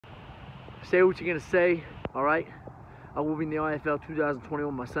Say what you're going to say, all right? I will be in the IFL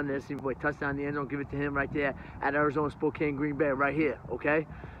 2021. My son has seen me play touchdown in the end zone. Give it to him right there at Arizona, Spokane, Green Bay, right here, okay?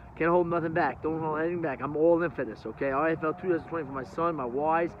 Can't hold nothing back. Don't hold anything back. I'm all in for this, okay? IFL 2020 for my son, my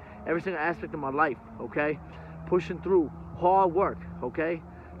wives, every single aspect of my life, okay? Pushing through, hard work, okay?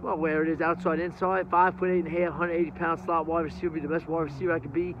 Well, where it is, outside, inside, 5'8.5", 180-pound slot wide receiver, be the best wide receiver I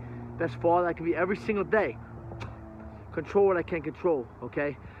could be, best father I could be every single day. Control what I can control,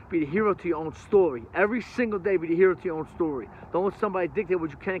 okay? Be the hero to your own story. Every single day, be the hero to your own story. Don't let somebody dictate what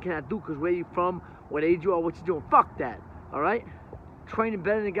you can and cannot do because where you from, what age you are, what you're doing. Fuck that, all right? Training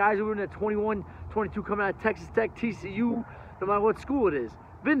better than guys who are in at 21, 22, coming out of Texas Tech, TCU, no matter what school it is.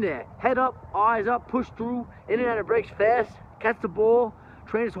 Been there. Head up, eyes up, push through, in and out of breaks fast, catch the ball,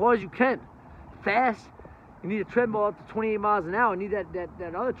 train as hard as you can. Fast. You need a treadmill up to 28 miles an hour. You need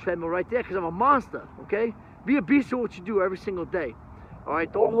that other treadmill right there because I'm a monster, okay? Be a beast at what you do every single day. All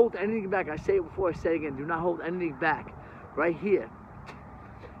right? Don't hold anything back. I say it before, I say it again. Do not hold anything back. Right here.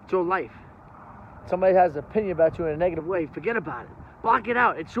 It's your life. Somebody has an opinion about you in a negative way, forget about it. Block it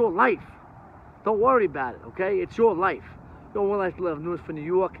out. It's your life. Don't worry about it, okay? It's your life. You have one life to live. News for New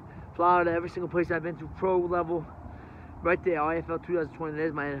York, Florida, every single place I've been to, pro level. Right there, IFL 2020,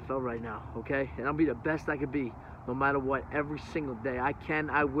 there's my NFL right now, okay? And I'll be the best I could be, no matter what, every single day. I can,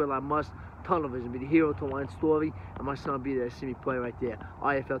 I will, I must. Tunnel vision, be the hero to my own story, and my son will be there to see me play right there.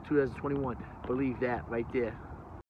 IFL 2021, believe that right there.